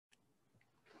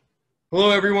Hello,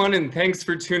 everyone, and thanks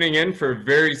for tuning in for a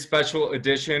very special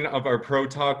edition of our Pro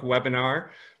Talk webinar.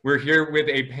 We're here with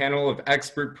a panel of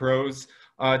expert pros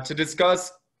to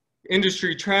discuss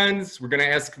industry trends. We're going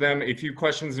to ask them a few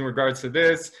questions in regards to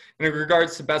this and in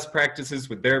regards to best practices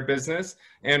with their business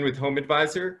and with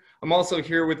HomeAdvisor. I'm also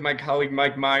here with my colleague,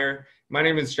 Mike Meyer. My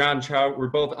name is John Trout. We're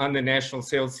both on the national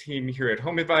sales team here at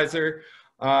HomeAdvisor.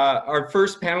 Our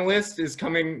first panelist is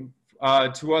coming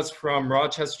to us from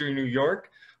Rochester, New York.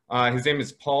 His name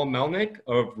is Paul Melnik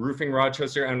of Roofing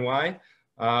Rochester, NY.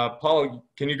 Paul,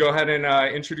 can you go ahead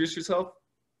and introduce yourself?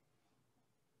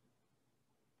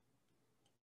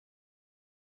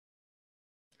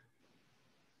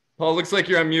 Paul, looks like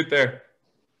you're on mute there.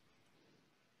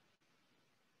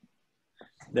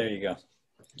 There you go.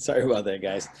 Sorry about that,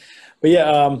 guys. But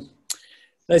yeah,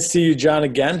 nice to see you, John,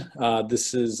 again.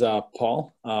 This is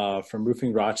Paul from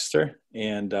Roofing Rochester,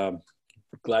 and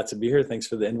glad to be here. Thanks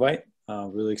for the invite.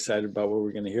 Really excited about what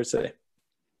we're going to hear today.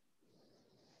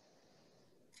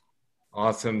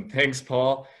 Awesome. Thanks,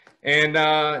 Paul. And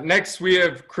next we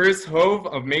have Chris Hove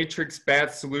of Matrix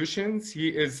Bath Solutions. He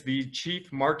is the Chief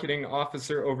Marketing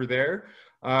Officer over there.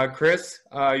 Chris,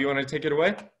 you want to take it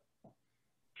away?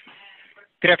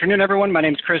 Good afternoon, everyone. My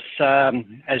name is Chris.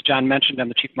 As John mentioned, I'm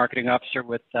the Chief Marketing Officer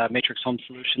with Matrix Home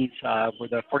Solutions. We're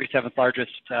the 47th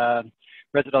largest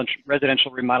residential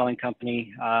remodeling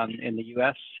company in the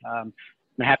U.S. I'm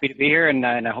happy to be here, and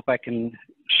I hope I can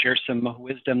share some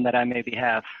wisdom that I maybe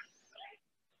have.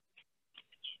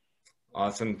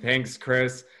 Awesome. Thanks,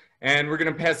 Chris. And we're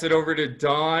going to pass it over to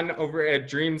Dawn over at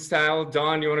Dreamstyle.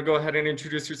 Dawn, you want to go ahead and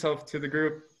introduce yourself to the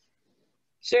group?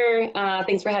 Sure.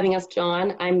 Thanks for having us,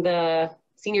 John. I'm the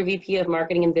Senior VP of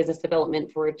Marketing and Business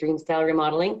Development for Dreamstyle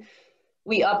Remodeling.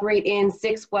 We operate in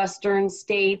 6 Western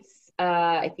states.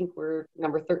 I think we're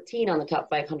number 13 on the top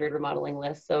 500 remodeling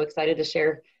list. So excited to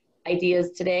share ideas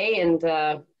today and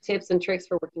tips and tricks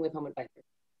for working with HomeAdvisor.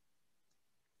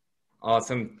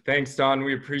 Awesome. Thanks, Dawn.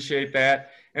 We appreciate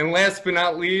that. And last but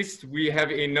not least, we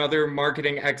have another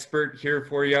marketing expert here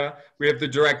for you. We have the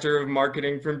Director of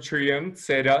Marketing from Treeium,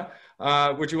 Seda.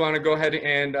 Would you want to go ahead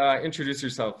and introduce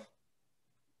yourself?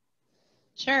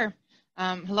 Sure.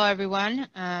 Hello, everyone.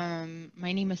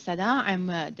 My name is Seda. I'm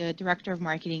the Director of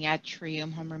Marketing at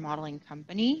Treeium Home Remodeling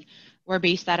Company. We're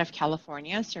based out of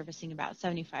California, servicing about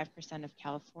 75% of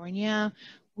California.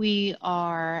 We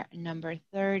are number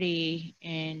 30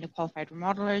 in the qualified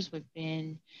remodelers. We've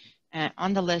been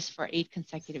on the list for 8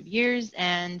 consecutive years.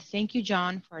 And thank you,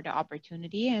 John, for the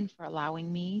opportunity and for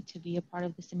allowing me to be a part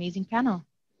of this amazing panel.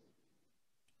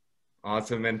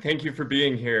 Awesome, and thank you for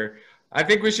being here. I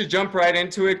think we should jump right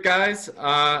into it, guys.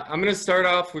 I'm going to start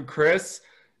off with Chris.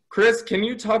 Chris, can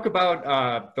you talk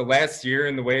about the last year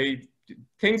and the way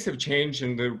things have changed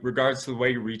in regards to the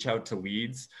way you reach out to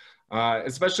leads,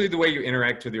 especially the way you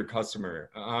interact with your customer?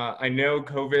 I know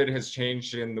COVID has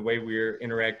changed in the way we're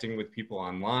interacting with people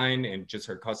online and just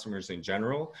our customers in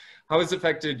general. How has it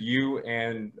affected you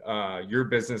and your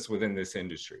business within this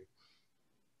industry?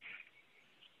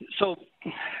 So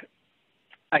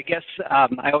I guess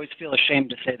I always feel ashamed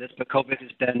to say this, but COVID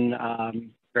has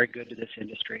been very good to this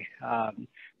industry.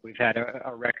 We've had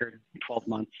a record 12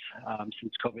 months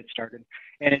since COVID started,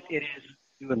 and it is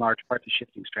due in large part to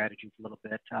shifting strategies a little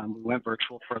bit. We went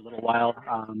virtual for a little while,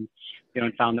 and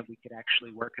found that we could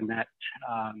actually work in that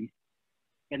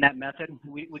method.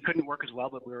 We couldn't work as well,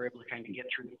 but we were able to kind of get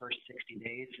through the first 60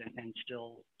 days and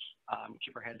still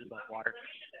keep our heads above water.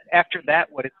 After that,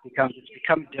 it's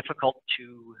become difficult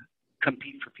to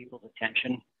compete for people's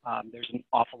attention. There's an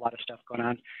awful lot of stuff going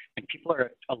on, and people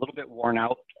are a little bit worn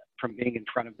out from being in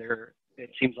front of it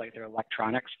seems like their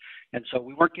electronics. And so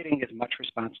we weren't getting as much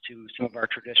response to some of our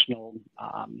traditional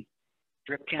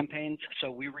drip campaigns.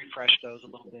 So we refreshed those a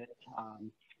little bit.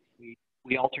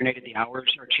 We alternated the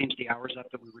hours or changed the hours up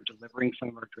that we were delivering some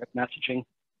of our drip messaging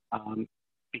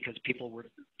because people were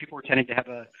tending to have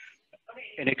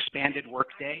an expanded work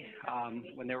day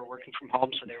when they were working from home,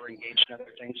 so they were engaged in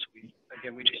other things.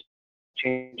 So we just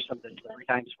changed some of the delivery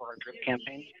times for our drip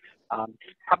campaigns.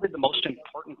 Probably the most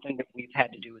important thing that we've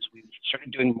had to do is we've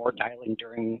started doing more dialing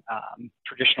during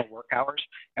traditional work hours,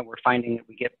 and we're finding that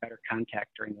we get better contact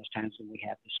during those times than we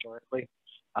have historically.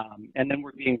 And then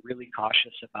we're being really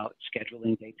cautious about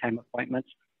scheduling daytime appointments.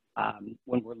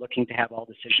 When we're looking to have all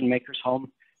decision makers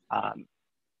home,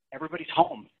 everybody's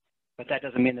home, but that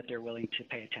doesn't mean that they're willing to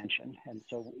pay attention. And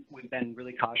so we've been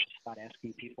really cautious about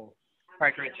asking people, all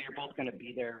right, great, so you're both going to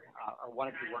be there, or one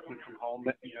of you working from home,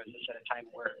 is this at a time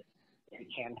where we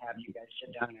can have you guys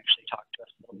sit down and actually talk to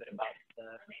us a little bit about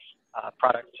the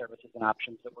product, services, and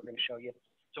options that we're going to show you.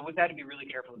 So we've had to be really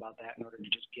careful about that in order to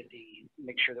just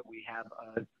make sure that we have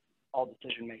all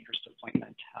decision makers to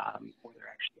appointment, where they're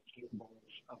actually capable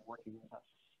of working with us.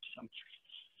 So,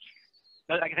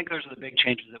 but I think those are the big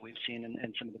changes that we've seen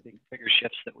and some of the bigger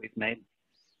shifts that we've made.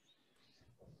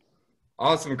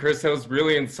 Awesome, Chris. That was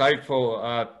really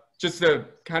insightful. Just to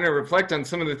kind of reflect on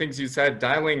some of the things you said,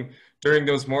 dialing during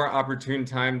those more opportune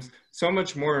times, so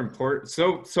much more important,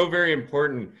 so very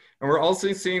important. And we're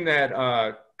also seeing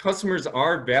that customers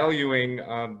are valuing,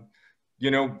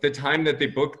 the time that they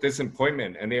book this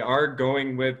appointment, and they are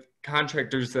going with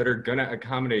contractors that are going to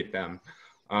accommodate them.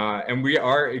 And we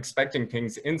are expecting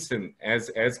things instant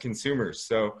as consumers.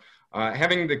 So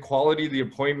having the quality of the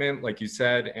appointment, like you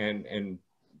said, and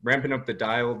ramping up the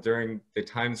dial during the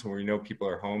times when we know people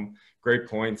are home, great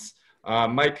points.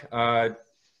 Mike,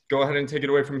 go ahead and take it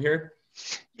away from here.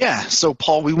 Yeah, so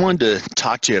Paul, we wanted to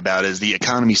talk to you about, as the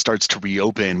economy starts to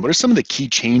reopen, what are some of the key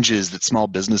changes that small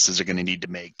businesses are going to need to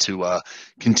make to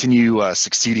continue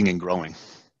succeeding and growing?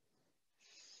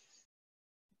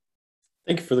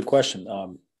 Thank you for the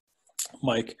question,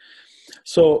 Mike.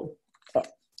 So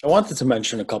I wanted to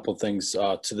mention a couple of things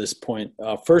to this point.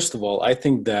 First of all, I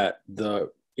think that the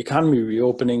economy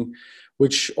reopening,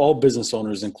 which all business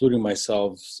owners, including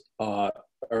myself,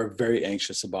 are very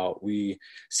anxious about. We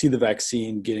see the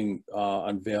vaccine getting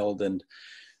unveiled, and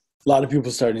a lot of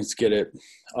people starting to get it.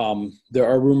 There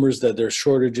are rumors that there are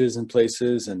shortages in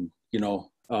places, and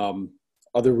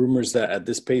other rumors that at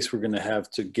this pace we're going to have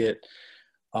to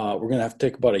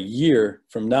take about a year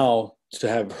from now to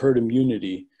have herd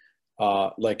immunity,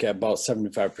 like at about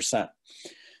 75%.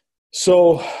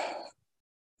 So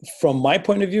from my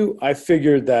point of view, I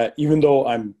figured that even though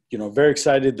I'm, very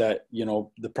excited that,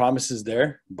 the promise is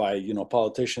there by,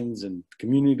 politicians and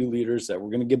community leaders that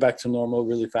we're going to get back to normal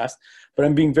really fast, but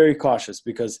I'm being very cautious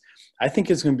because I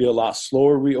think it's going to be a lot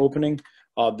slower reopening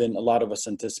than a lot of us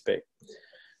anticipate.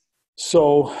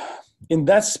 So in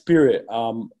that spirit,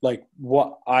 like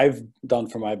what I've done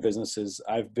for my business is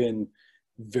I've been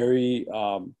very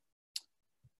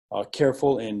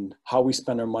careful in how we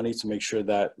spend our money to make sure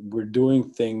that we're doing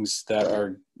things that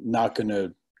are not going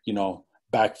to,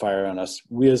 backfire on us.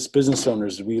 We as business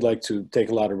owners, we like to take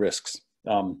a lot of risks.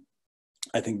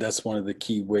 I think that's one of the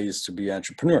key ways to be an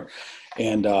entrepreneur.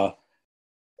 And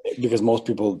because most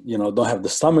people, don't have the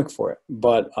stomach for it.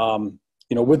 But,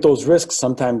 with those risks,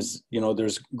 sometimes,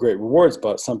 there's great rewards,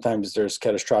 but sometimes there's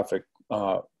catastrophic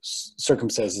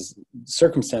circumstances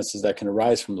that can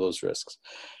arise from those risks.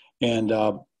 And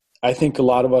I think a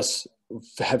lot of us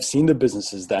have seen the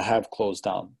businesses that have closed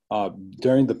down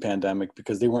during the pandemic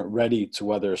because they weren't ready to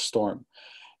weather a storm.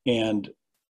 And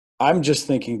I'm just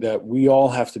thinking that we all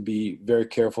have to be very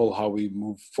careful how we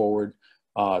move forward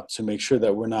to make sure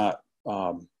that we're not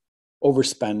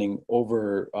overspending,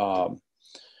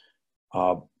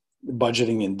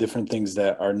 budgeting in different things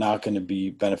that are not going to be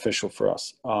beneficial for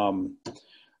us.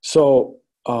 So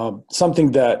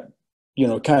something that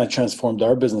kind of transformed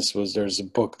our business was, there's a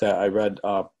book that I read,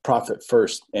 Profit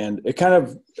First. And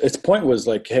its point was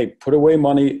like, hey, put away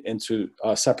money into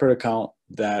a separate account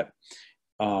that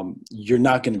you're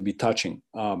not going to be touching.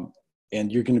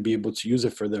 And you're going to be able to use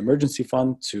it for the emergency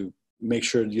fund to make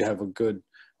sure you have a good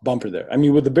bumper there. I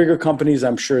mean, with the bigger companies,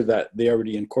 I'm sure that they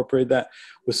already incorporate that.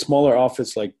 With smaller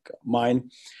office like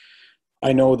mine,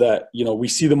 I know that, we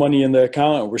see the money in the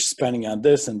account and we're spending on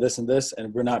this and this and this,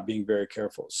 and we're not being very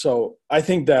careful. So I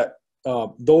think that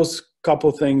those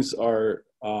couple things are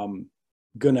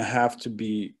going to have to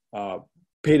be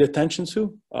paid attention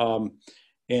to.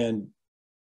 And,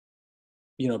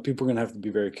 people are going to have to be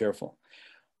very careful.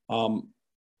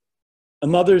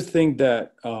 Another thing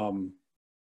that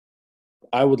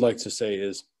I would like to say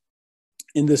is,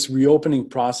 in this reopening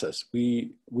process,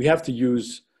 we have to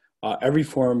use every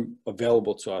form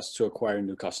available to us to acquire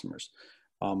new customers.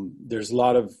 There's a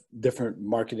lot of different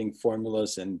marketing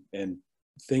formulas and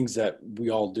things that we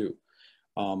all do.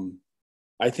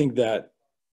 I think that,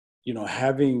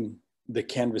 having the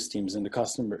canvas teams and the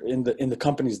customer in the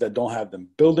companies that don't have them,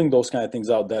 building those kind of things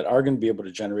out that are going to be able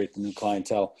to generate the new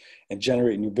clientele and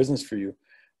generate new business for you,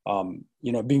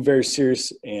 being very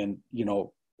serious and,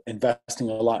 investing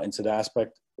a lot into the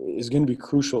aspect is going to be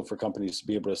crucial for companies to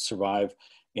be able to survive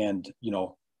and,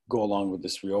 go along with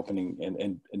this reopening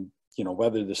and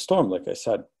weather the storm, like I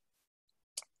said.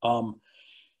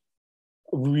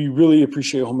 We really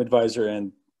appreciate HomeAdvisor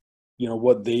and,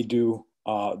 what they do,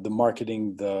 the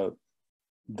marketing,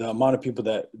 the amount of people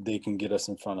that they can get us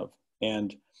in front of.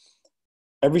 And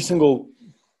every single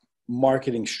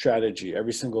marketing strategy,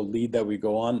 every single lead that we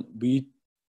go on, we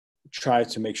try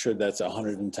to make sure that's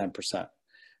 110%.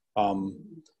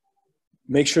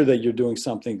 make sure that you're doing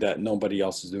something that nobody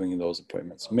else is doing in those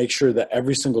appointments. Make sure that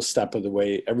every single step of the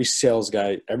way, every sales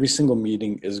guy, every single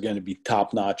meeting is going to be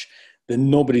top notch, that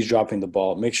nobody's dropping the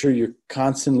ball. Make sure you're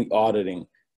constantly auditing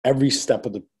every step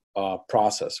of the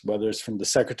process, whether it's from the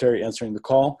secretary answering the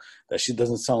call, that she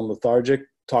doesn't sound lethargic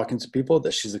talking to people,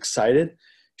 that she's excited.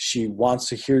 She wants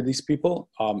to hear these people.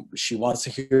 She wants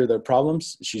to hear their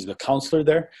problems. She's a counselor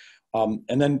there.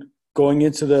 And then going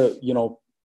into the,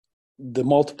 the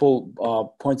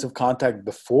multiple points of contact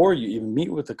before you even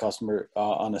meet with the customer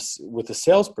with a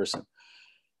salesperson.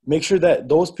 Make sure that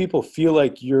those people feel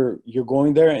like you're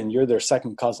going there and you're their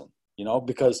second cousin,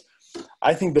 because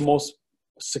I think the most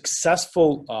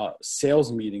successful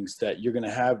sales meetings that you're going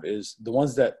to have is the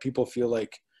ones that people feel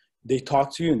like they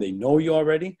talk to you and they know you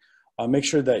already. Make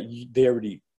sure that they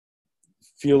already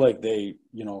feel like they,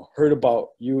 heard about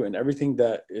you and everything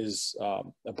that is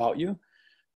about you.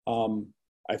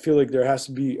 I feel like there has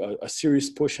to be a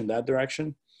serious push in that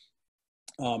direction.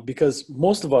 Because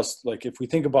most of us, like if we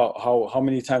think about how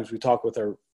many times we talk with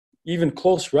our even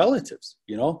close relatives,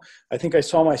 I think I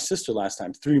saw my sister last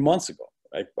time 3 months ago.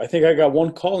 I think I got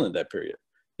one call in that period,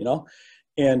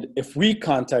 and if we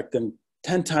contact them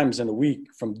 10 times in a week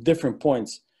from different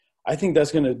points, I think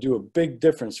that's going to do a big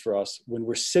difference for us when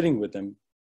we're sitting with them,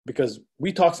 because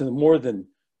we talk to them more than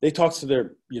they talk to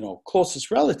their,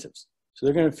 closest relatives. So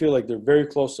they're going to feel like they're very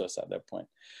close to us at that point.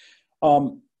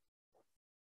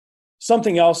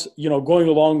 Something else, going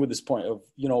along with this point of,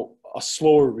 a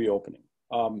slower reopening.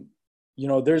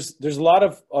 There's a lot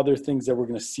of other things that we're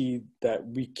going to see that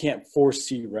we can't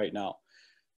foresee right now.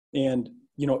 And,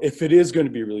 if it is going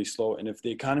to be really slow and if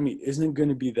the economy isn't going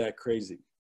to be that crazy,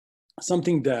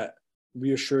 something that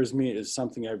reassures me is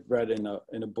something I've read in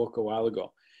a book a while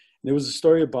ago. And it was a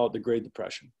story about the Great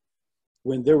Depression,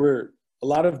 when there were a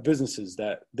lot of businesses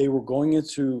that they were going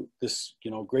into this,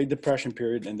 Great Depression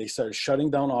period, and they started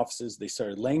shutting down offices, they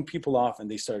started laying people off, and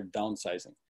they started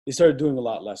downsizing. They started doing a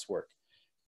lot less work.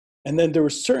 And then there were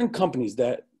certain companies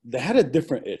that had a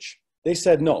different itch. They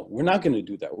said, no, we're not going to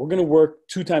do that. We're going to work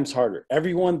 2 times harder.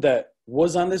 Everyone that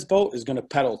was on this boat is going to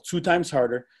pedal 2 times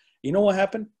harder. You know what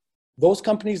happened? Those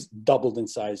companies doubled in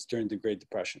size during the Great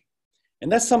Depression.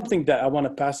 And that's something that I want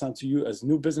to pass on to you as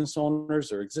new business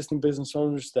owners or existing business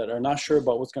owners that are not sure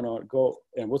about what's going to go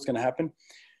and what's going to happen.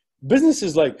 Business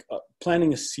is like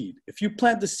planting a seed. If you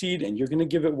plant the seed and you're going to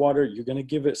give it water, you're going to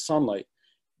give it sunlight,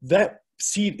 that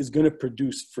seed is going to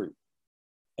produce fruit.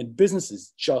 And business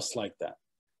is just like that.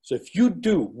 So if you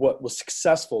do what was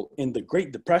successful in the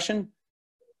Great Depression,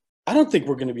 I don't think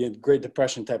we're going to be in a Great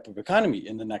Depression type of economy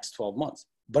in the next 12 months.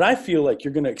 But I feel like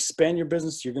you're going to expand your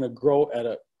business, you're going to grow at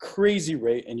a crazy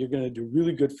rate, and you're going to do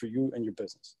really good for you and your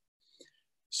business.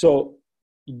 So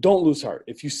don't lose heart.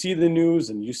 If you see the news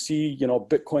and you see,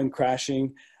 Bitcoin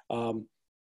crashing,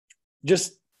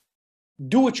 just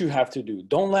do what you have to do.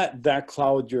 Don't let that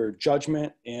cloud your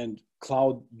judgment and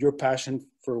cloud your passion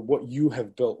for what you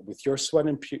have built with your sweat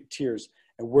and tears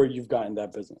and where you've gotten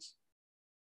that business.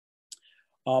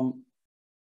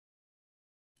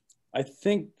 I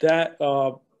think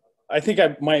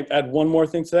I might add one more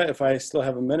thing to that if I still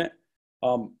have a minute.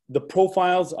 The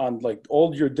profiles on like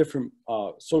all your different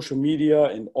social media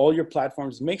and all your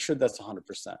platforms, make sure that's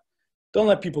 100%. Don't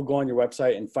let people go on your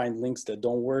website and find links that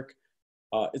don't work.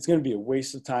 It's going to be a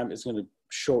waste of time. It's going to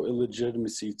show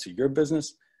illegitimacy to your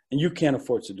business, and you can't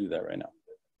afford to do that right now.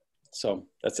 So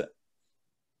that's it.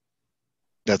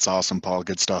 That's awesome, Paul.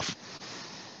 Good stuff.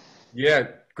 Yeah,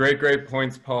 great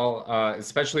points, Paul,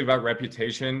 especially about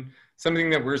reputation. Something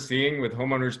that we're seeing with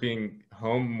homeowners being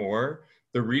home more,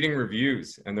 they're reading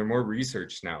reviews and they're more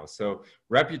researched now. So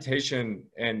reputation,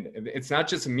 and it's not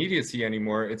just immediacy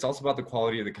anymore, it's also about the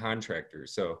quality of the contractor.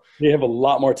 So they have a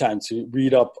lot more time to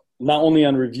read up, not only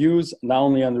on reviews, not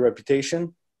only on the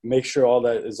reputation, make sure all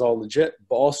that is all legit,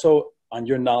 but also on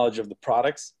your knowledge of the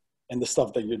products and the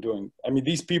stuff that you're doing. I mean,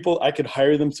 these people, I could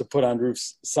hire them to put on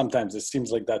roofs. Sometimes it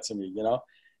seems like that to me,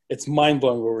 It's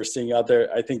mind-blowing what we're seeing out there.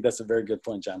 I think that's a very good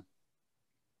point, John.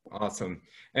 Awesome.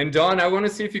 And Dawn, I want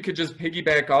to see if you could just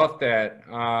piggyback off that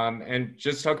and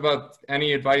just talk about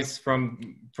any advice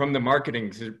from the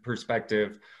marketing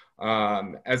perspective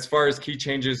as far as key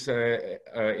changes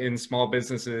in small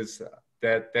businesses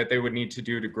that they would need to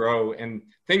do to grow, and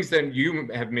things that you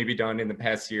have maybe done in the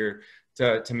past year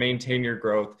to maintain your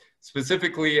growth,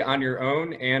 specifically on your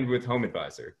own and with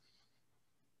HomeAdvisor.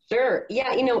 Sure.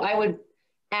 Yeah, I would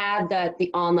add that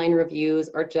the online reviews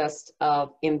are just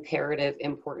of imperative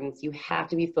importance. You have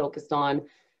to be focused on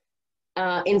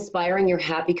inspiring your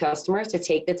happy customers to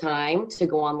take the time to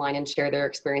go online and share their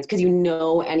experience, because you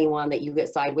know anyone that you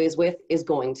get sideways with is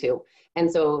going to. And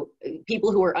so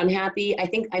people who are unhappy, I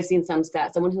think I've seen some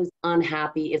stats, someone who's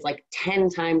unhappy is like 10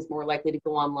 times more likely to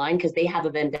go online because they have a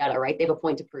vendetta, right? They have a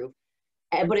point to prove.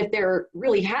 But if they're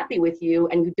really happy with you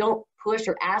and you don't push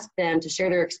or ask them to share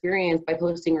their experience by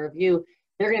posting a review,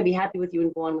 they're going to be happy with you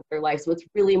and go on with their life. So it's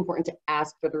really important to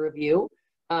ask for the review.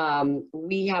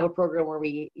 We have a program where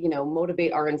we,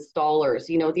 motivate our installers.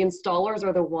 The installers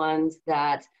are the ones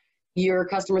that your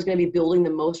customer is going to be building the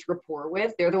most rapport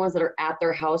with. They're the ones that are at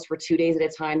their house for 2 days at a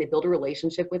time. They build a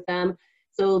relationship with them.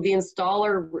 So the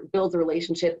installer builds a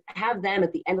relationship. Have them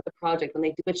at the end of the project, when they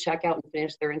do a checkout and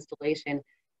finish their installation,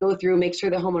 go through, make sure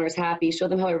the homeowner is happy, show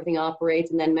them how everything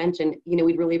operates, and then mention,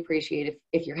 we'd really appreciate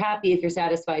if you're happy, if you're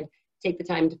satisfied, take the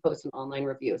time to post an online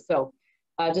review. So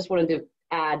I just wanted to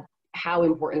add how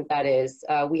important that is.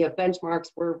 We have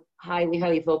benchmarks. We're highly,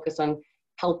 highly focused on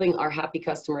helping our happy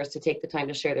customers to take the time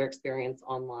to share their experience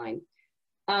online.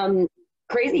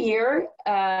 Crazy year.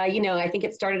 I think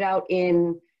it started out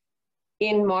in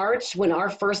March when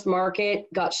our first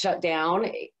market got shut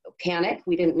down. Panic.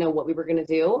 We didn't know what we were going to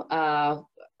do.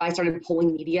 I started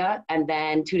pulling media, and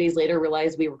then 2 days later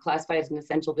realized we were classified as an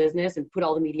essential business and put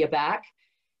all the media back.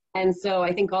 And so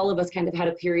I think all of us kind of had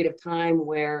a period of time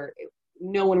where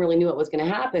no one really knew what was going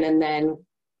to happen. And then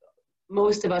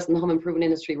most of us in the home improvement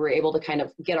industry were able to kind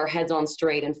of get our heads on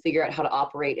straight and figure out how to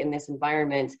operate in this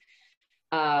environment.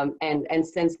 And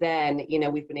since then,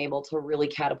 we've been able to really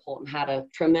catapult and had a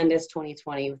tremendous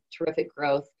 2020 with terrific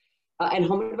growth. And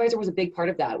HomeAdvisor was a big part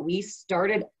of that. We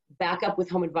started back up with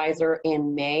HomeAdvisor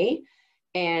in May,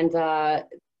 and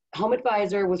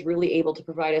HomeAdvisor was really able to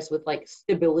provide us with like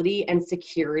stability and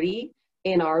security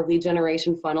in our lead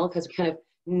generation funnel, because we kind of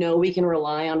know we can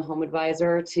rely on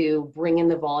HomeAdvisor to bring in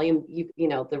the volume.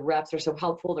 The reps are so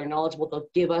helpful, they're knowledgeable, they'll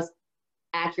give us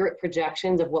accurate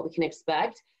projections of what we can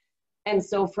expect. And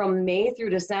so from May through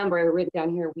December, I written down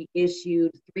here, we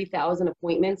issued 3,000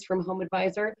 appointments from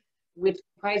HomeAdvisor, which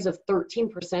comprised of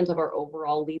 13% of our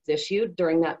overall leads issued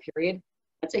during that period.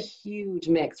 That's a huge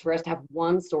mix for us to have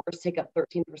one source take up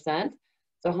 13%.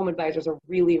 So HomeAdvisor is a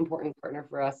really important partner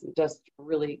for us, and just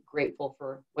really grateful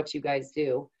for what you guys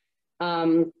do.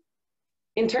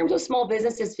 In terms of small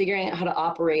businesses figuring out how to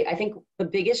operate, I think the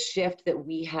biggest shift that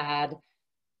we had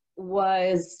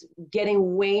was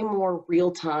getting way more real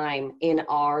time in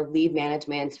our lead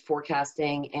management,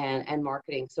 forecasting, and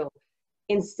marketing. So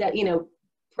instead,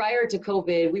 prior to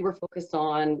COVID, we were focused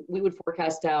on, we would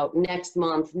forecast out next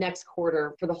month, next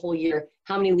quarter, for the whole year,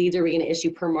 how many leads are we going to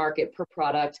issue per market, per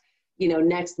product,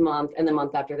 next month and the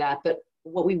month after that. But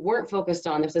what we weren't focused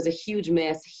on, this is a huge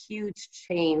miss, huge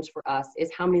change for us,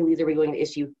 is how many leads are we going to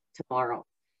issue tomorrow.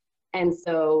 And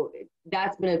so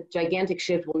that's been a gigantic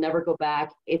shift. We'll never go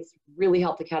back. It's really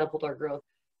helped to catapult our growth.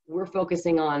 We're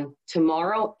focusing on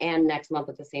tomorrow and next month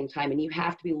at the same time. And you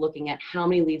have to be looking at how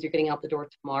many leads you're getting out the door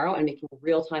tomorrow and making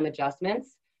real-time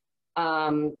adjustments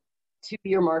to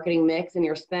your marketing mix and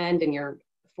your spend and your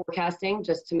forecasting,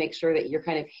 just to make sure that you're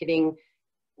kind of hitting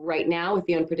right now with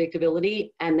the unpredictability,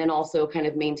 and then also kind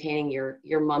of maintaining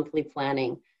your monthly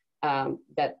planning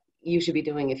that you should be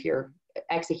doing if you're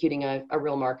executing a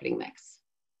real marketing mix.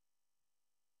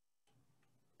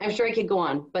 I'm sure I could go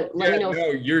on, but let me know. No,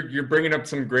 you're bringing up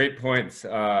some great points.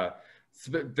 So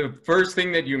the first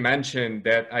thing that you mentioned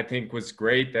that I think was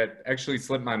great, that actually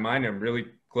slipped my mind, I'm really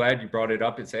glad you brought it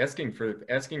up, is asking for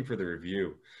the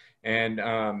review. And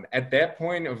at that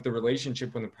point of the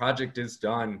relationship, when the project is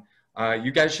done,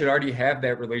 you guys should already have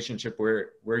that relationship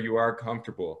where you are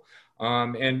comfortable.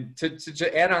 And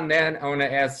to add on that, I want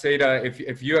to ask Seda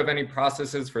if you have any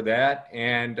processes for that,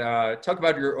 and talk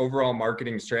about your overall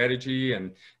marketing strategy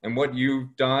and what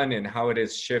you've done and how it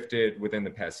has shifted within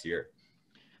the past year.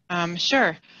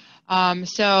 Sure.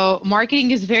 So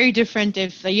marketing is very different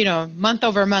if, month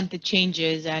over month it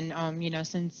changes. And,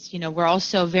 since, we're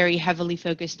also very heavily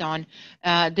focused on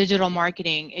digital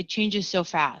marketing, it changes so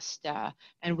fast,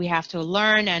 and we have to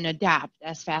learn and adapt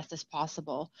as fast as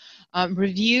possible.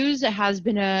 Reviews has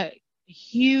been a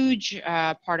huge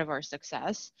part of our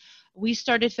success. We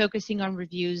started focusing on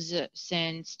reviews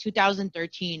since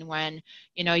 2013 when,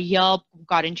 Yelp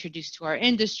got introduced to our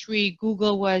industry.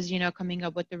 Google was, coming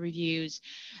up with the reviews.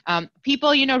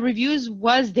 People, reviews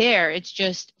was there. It's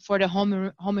just for the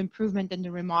home improvement and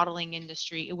the remodeling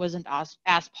industry, it wasn't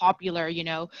as popular.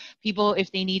 People,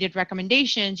 if they needed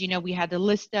recommendations, we had a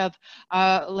list of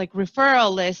like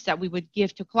referral lists that we would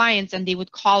give to clients, and they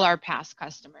would call our past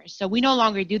customers. So we no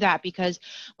longer do that, because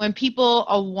when people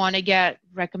want to get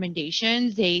recommendations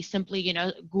recommendations, they simply,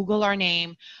 Google our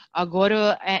name, go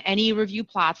to any review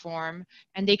platform,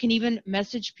 and they can even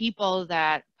message people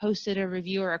that posted a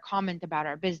review or a comment about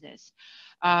our business.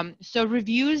 So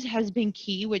reviews has been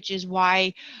key, which is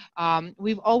why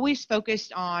we've always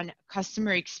focused on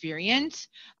customer experience,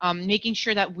 making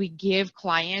sure that we give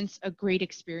clients a great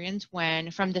experience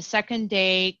from the second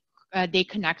day they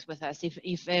connect with us.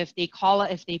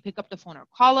 If they pick up the phone or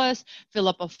call us, fill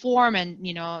up a form, and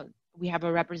we have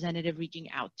a representative reaching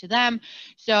out to them.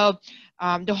 So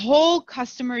the whole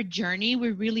customer journey,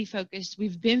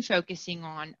 we've been focusing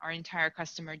on our entire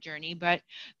customer journey, but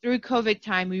through COVID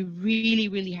time, we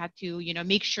really had to,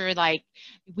 make sure like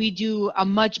we do a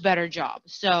much better job.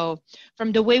 So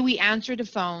from the way we answer the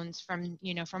phones, from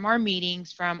our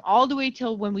meetings, from all the way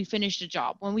till when we finish the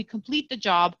job, when we complete the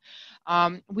job,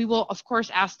 we will of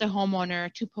course ask the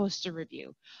homeowner to post a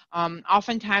review.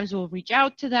 Oftentimes we'll reach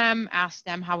out to them, ask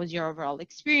them, how was your overall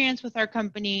experience with our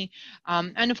company?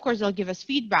 And of course they'll give us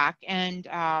feedback, and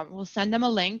we'll send them a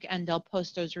link and they'll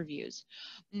post those reviews.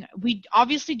 We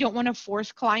obviously don't want to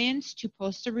force clients to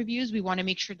post the reviews. We want to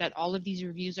make sure that all of these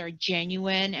reviews are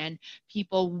genuine and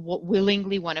people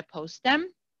willingly want to post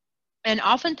them. And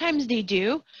oftentimes they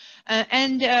do.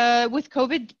 With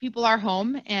COVID, people are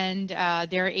home and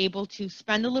they're able to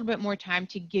spend a little bit more time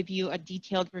to give you a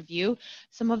detailed review.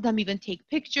 Some of them even take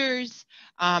pictures,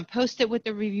 post it with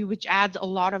the review, which adds a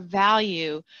lot of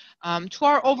value to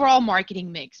our overall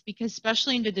marketing mix, because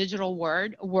especially in the digital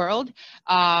world,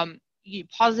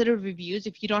 positive reviews,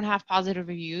 if you don't have positive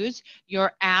reviews,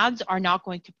 your ads are not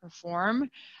going to perform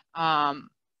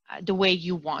the way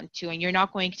you want to, and you're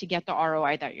not going to get the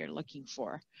ROI that you're looking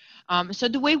for. So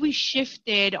the way we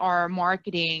shifted our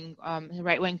marketing,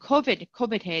 right when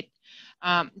COVID hit,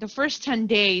 the first 10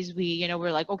 days,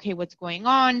 we're like, okay, what's going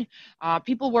on?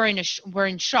 People were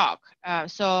in shock.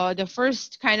 So the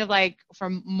first kind of like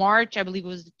from March, I believe it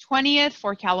was the 20th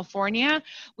for California,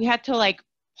 we had to like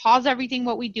pause everything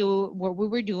what we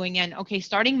were doing, and okay,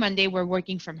 starting Monday we're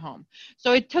working from home.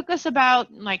 So it took us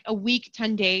about like a week,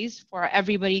 10 days for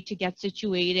everybody to get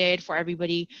situated, for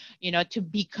everybody to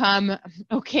become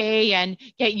okay and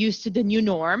get used to the new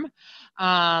norm.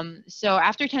 So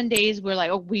after 10 days, we're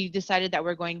like, we decided that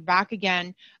we're going back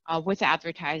again with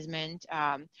advertisement.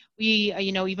 We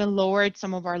even lowered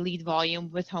some of our lead volume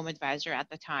with HomeAdvisor at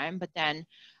the time, but then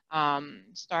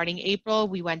starting April,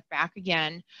 we went back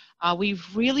again. We've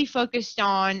really focused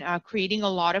on creating a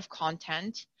lot of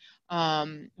content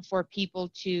for people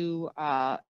to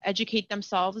educate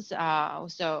themselves.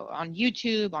 So on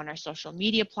YouTube, on our social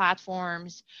media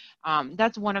platforms,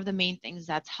 that's one of the main things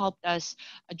that's helped us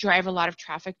drive a lot of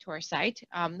traffic to our site.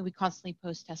 We constantly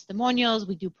post testimonials.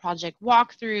 We do project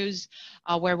walkthroughs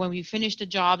where when we finish the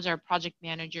jobs, our project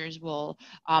managers will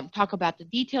talk about the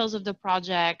details of the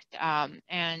project,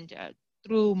 and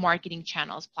through marketing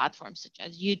channels, platforms such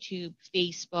as YouTube,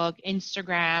 Facebook,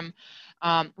 Instagram,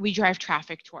 we drive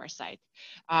traffic to our site.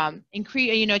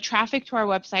 Traffic to our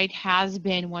website has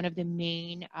been one of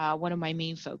my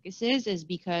main focuses, is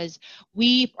because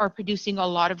we are producing a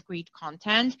lot of great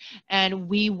content and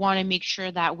we want to make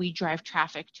sure that we drive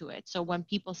traffic to it. So when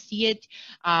people see it,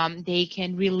 they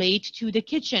can relate to the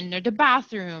kitchen or the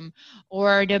bathroom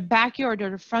or the backyard or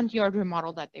the front yard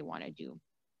remodel that they want to do.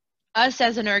 Us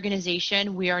as an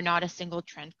organization, we are not a single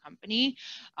trend company.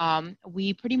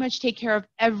 We pretty much take care of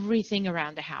everything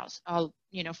around the house.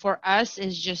 For us,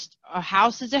 is just a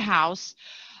house is a house,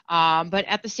 but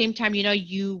at the same time,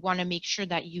 you want to make sure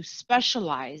that you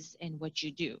specialize in what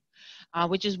you do,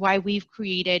 which is why we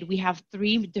have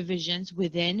 3 divisions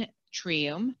within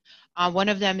Treeium. One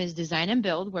of them is design and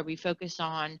build, where we focus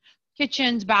on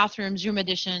kitchens, bathrooms, room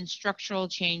additions, structural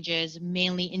changes,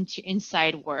 mainly into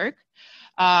inside work.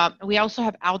 We also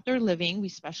have outdoor living. We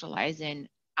specialize in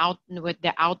with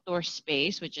the outdoor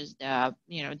space, which is the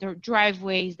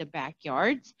driveways, the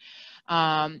backyards,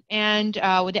 and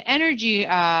with the energy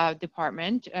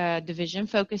department division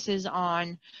focuses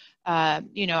on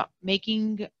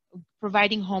providing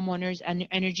homeowners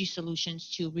energy solutions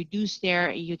to reduce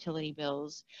their utility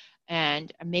bills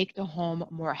and make the home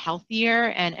more healthier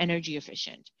and energy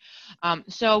efficient.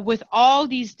 So with all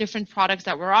these different products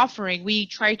that we're offering, we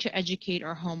try to educate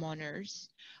our homeowners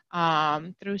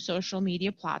through social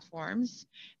media platforms.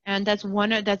 And that's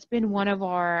been one of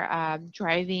our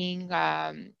driving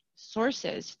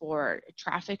sources for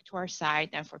traffic to our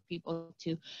site and for people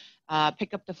to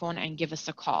pick up the phone and give us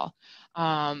a call.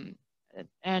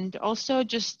 And also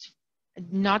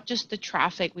not just the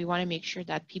traffic, we want to make sure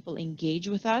that people engage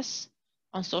with us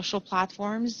on social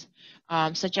platforms,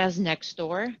 such as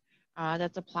Nextdoor.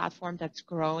 That's a platform that's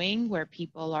growing where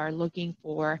people are looking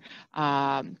for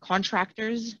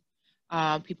contractors.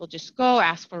 People just go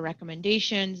ask for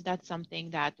recommendations. That's something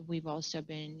that we've also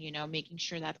been, making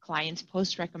sure that clients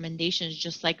post recommendations,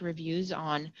 just like reviews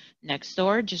on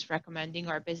Nextdoor, just recommending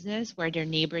our business where their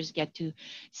neighbors get to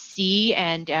see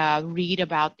and read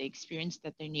about the experience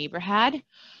that their neighbor had.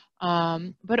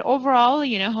 But overall,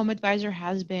 HomeAdvisor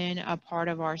has been a part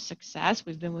of our success.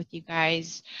 We've been with you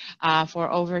guys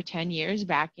for over 10 years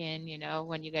back in,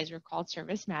 when you guys were called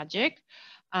Service Magic.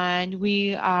 And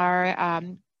we are,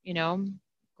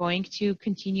 going to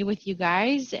continue with you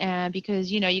guys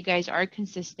because, you guys are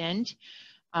consistent.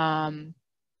 And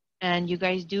you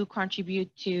guys do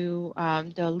contribute to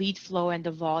the lead flow and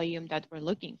the volume that we're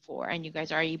looking for. And you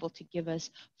guys are able to give us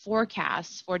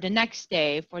forecasts for the next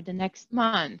day, for the next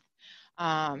month.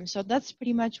 So that's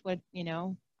pretty much what,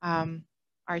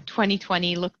 our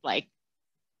 2020 looked like.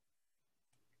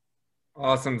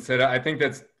 Awesome, Seda. I think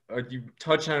that's, you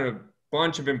touched on a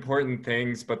bunch of important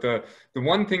things, but the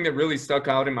one thing that really stuck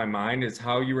out in my mind is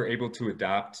how you were able to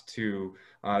adapt to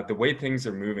the way things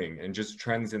are moving and just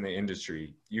trends in the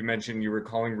industry. You mentioned you were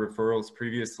calling referrals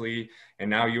previously, and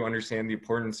now you understand the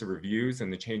importance of reviews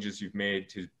and the changes you've made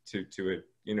to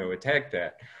attack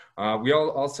that. We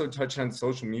all also touched on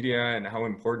social media and how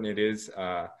important it is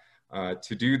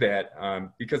to do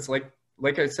that because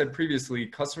like I said previously,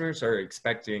 customers are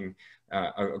expecting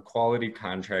a quality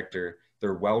contractor.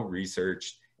 They're well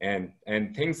researched, and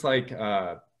things like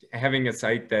having a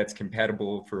site that's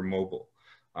compatible for mobile,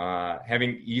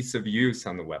 having ease of use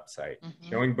on the website,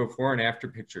 showing before and after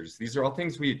pictures. These are all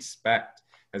things we expect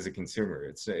as a consumer.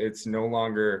 It's no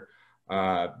longer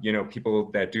people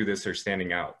that do this are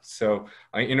standing out. So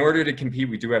in order to compete,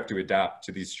 we do have to adapt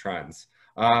to these trends.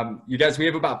 You guys, we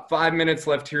have about 5 minutes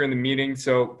left here in the meeting,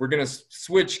 so we're going to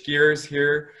switch gears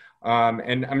here.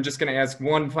 And I'm just going to ask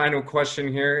one final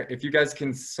question here. If you guys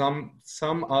can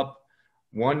sum up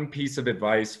one piece of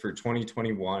advice for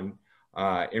 2021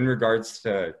 in regards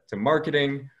to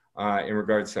marketing, in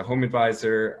regards to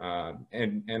HomeAdvisor,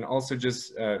 and also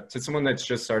just to someone that's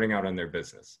just starting out on their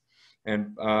business.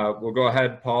 And we'll go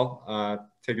ahead, Paul,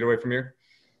 take it away from here.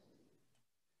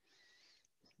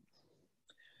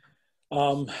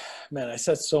 Man, I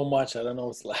said so much, I don't know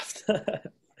what's left.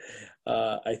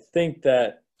 I think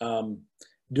that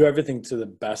do everything to the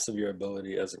best of your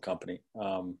ability as a company.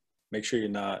 Make sure you're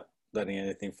not letting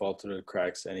anything fall through the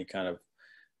cracks, any kind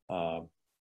of,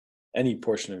 any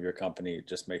portion of your company,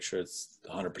 just make sure it's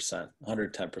 100%,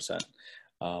 110%.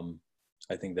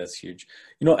 I think that's huge.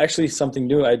 Actually something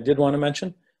new I did want to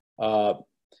mention,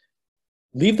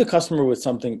 leave the customer with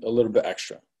something a little bit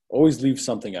extra. Always leave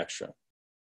something extra.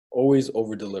 Always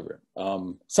over deliver.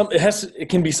 It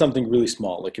can be something really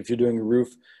small. Like if you're doing a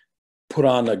roof, put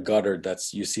on a gutter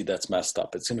that's messed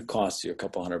up. It's going to cost you a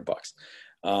couple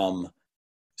 $100.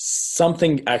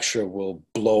 Something extra will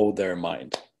blow their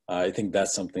mind. I think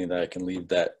that's something that I can leave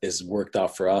that is worked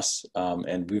out for us.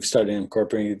 And we've started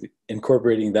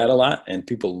incorporating that a lot, and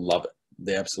people love it.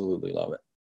 They absolutely love it.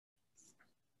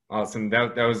 Awesome.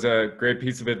 That was a great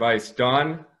piece of advice.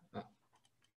 Dawn?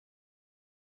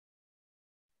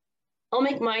 I'll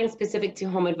make mine specific to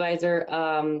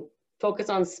HomeAdvisor. Focus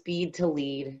on speed to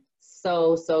lead.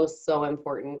 So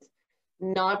important.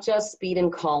 Not just speed in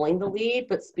calling the lead,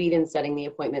 but speed in setting the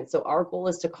appointment. So our goal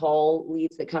is to call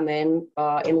leads that come in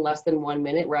less than 1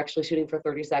 minute. We're actually shooting for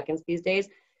 30 seconds these days.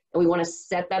 And we want to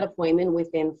set that appointment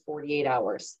within 48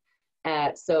 hours.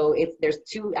 So there's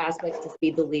two aspects to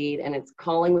speed the lead, and it's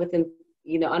calling within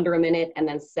under a minute and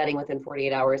then setting within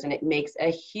 48 hours. And it makes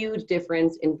a huge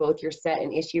difference in both your set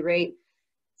and issue rate.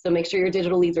 So make sure your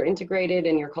digital leads are integrated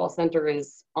and your call center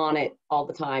is on it all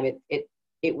the time.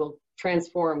 It will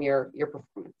transform your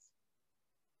performance.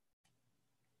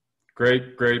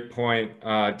 Great point,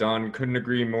 Dawn. Couldn't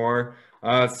agree more.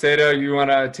 Seda, you want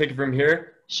to take it from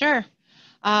here? Sure.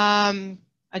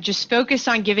 Just focus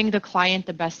on giving the client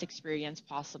the best experience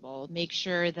possible. Make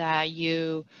sure that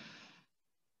you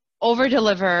over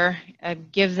deliver,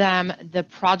 give them the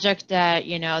project that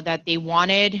that they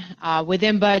wanted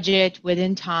within budget,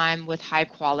 within time, with high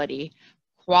quality.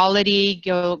 Quality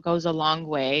goes a long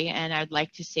way, and I'd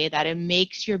like to say that it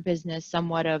makes your business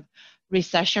somewhat of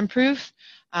recession proof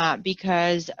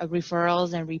because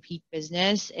referrals and repeat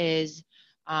business is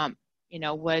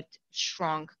what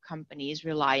strong companies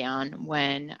rely on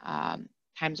when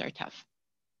times are tough.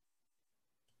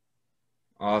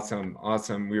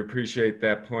 Awesome. We appreciate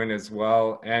that point as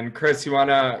well. And Chris, you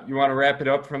wanna wrap it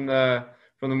up from the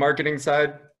marketing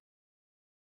side?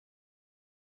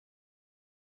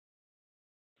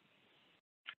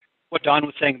 What Don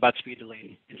was saying about speed to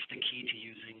lead is the key to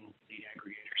using these lead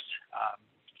aggregators.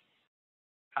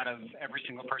 Out of every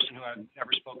single person who I've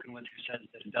ever spoken with who says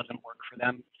that it doesn't work for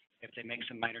them, if they make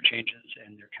some minor changes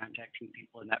and they're contacting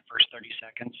people in that first 30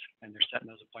 seconds and they're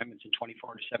setting those appointments in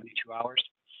 24 to 72 hours,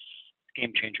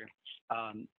 game changer.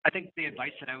 I think the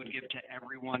advice that I would give to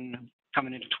everyone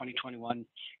coming into 2021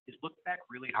 is look back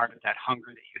really hard at that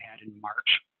hunger that you had in March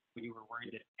when you were worried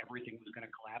that everything was going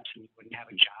to collapse and you wouldn't have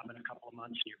a job in a couple of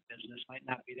months and your business might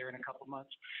not be there in a couple of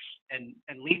months, and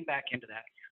lean back into that.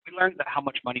 We learned that how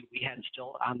much money we had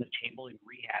still on the table in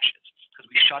rehashes because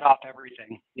we shut off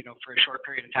everything, for a short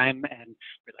period of time, and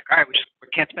we're like, all right, we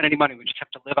can't spend any money. We just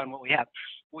have to live on what we have.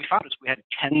 What we found is we had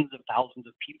tens of thousands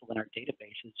of people in our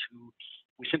databases who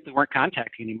we simply weren't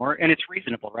contacting anymore, and it's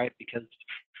reasonable, right? Because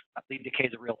lead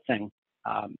decay is a real thing.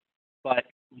 But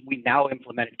we now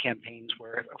implemented campaigns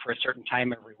where for a certain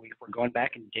time every week, we're going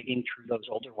back and digging through those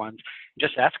older ones, and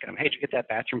just asking them, hey, did you get that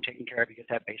bathroom taken care of? Did you get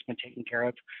that basement taken care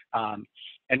of?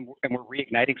 And we're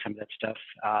reigniting some of that stuff.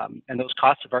 And those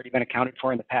costs have already been accounted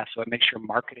for in the past. So it makes your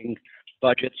marketing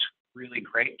budgets really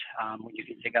great when you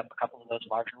can dig up a couple of those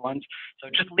larger ones.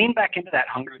 So just lean back into that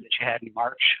hunger that you had in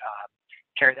March,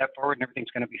 carry that forward, and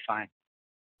everything's going to be fine.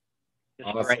 This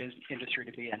is the right industry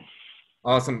to be in.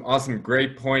 Awesome. Awesome.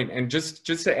 Great point. And just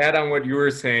to add on what you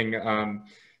were saying,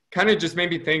 kind of just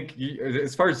made me think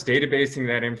as far as databasing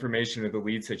that information of the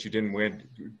leads that you didn't win.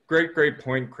 Great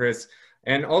point, Chris.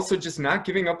 And also just not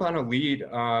giving up on a lead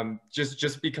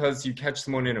just because you catch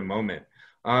someone in a moment.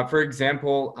 For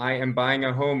example, I am buying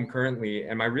a home currently,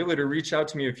 and my realtor reached out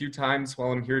to me a few times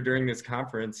while I'm here during this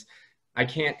conference. I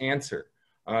can't answer.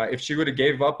 If she would have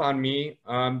gave up on me,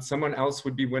 someone else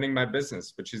would be winning my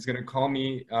business, but she's going to call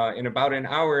me in about an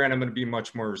hour and I'm going to be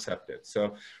much more receptive.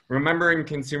 So remembering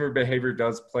consumer behavior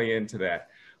does play into that.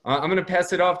 I'm going to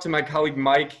pass it off to my colleague,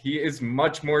 Mike. He is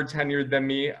much more tenured than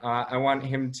me. I want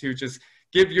him to just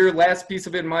give your last piece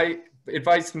of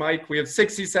advice, Mike. We have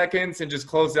 60 seconds and just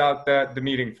close out the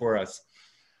meeting for us.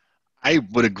 I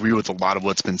would agree with a lot of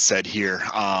what's been said here.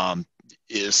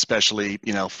 Especially,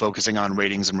 focusing on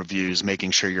ratings and reviews,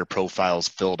 making sure your profile's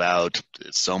filled out.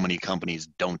 So many companies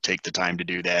don't take the time to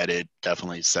do that. It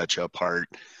definitely sets you apart.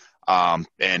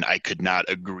 And I could not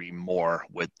agree more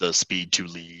with the speed to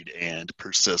lead and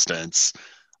persistence.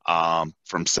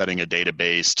 From setting a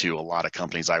database to a lot of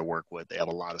companies I work with, they have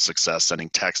a lot of success sending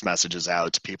text messages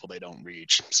out to people they don't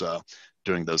reach. So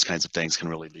doing those kinds of things can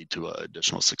really lead to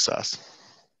additional success.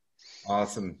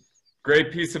 Awesome.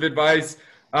 Great piece of advice.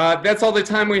 That's all the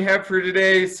time we have for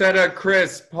today. Seda,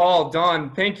 Chris, Paul,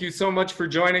 Dawn, thank you so much for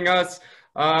joining us.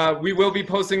 We will be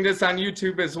posting this on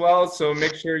YouTube as well, so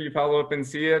make sure you follow up and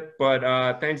see it.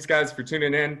 But thanks, guys, for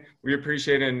tuning in. We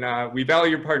appreciate it, and we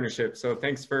value your partnership. So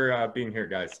thanks for being here,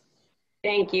 guys.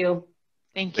 Thank you.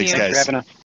 Thank you. Thanks, guys. Thanks for having us.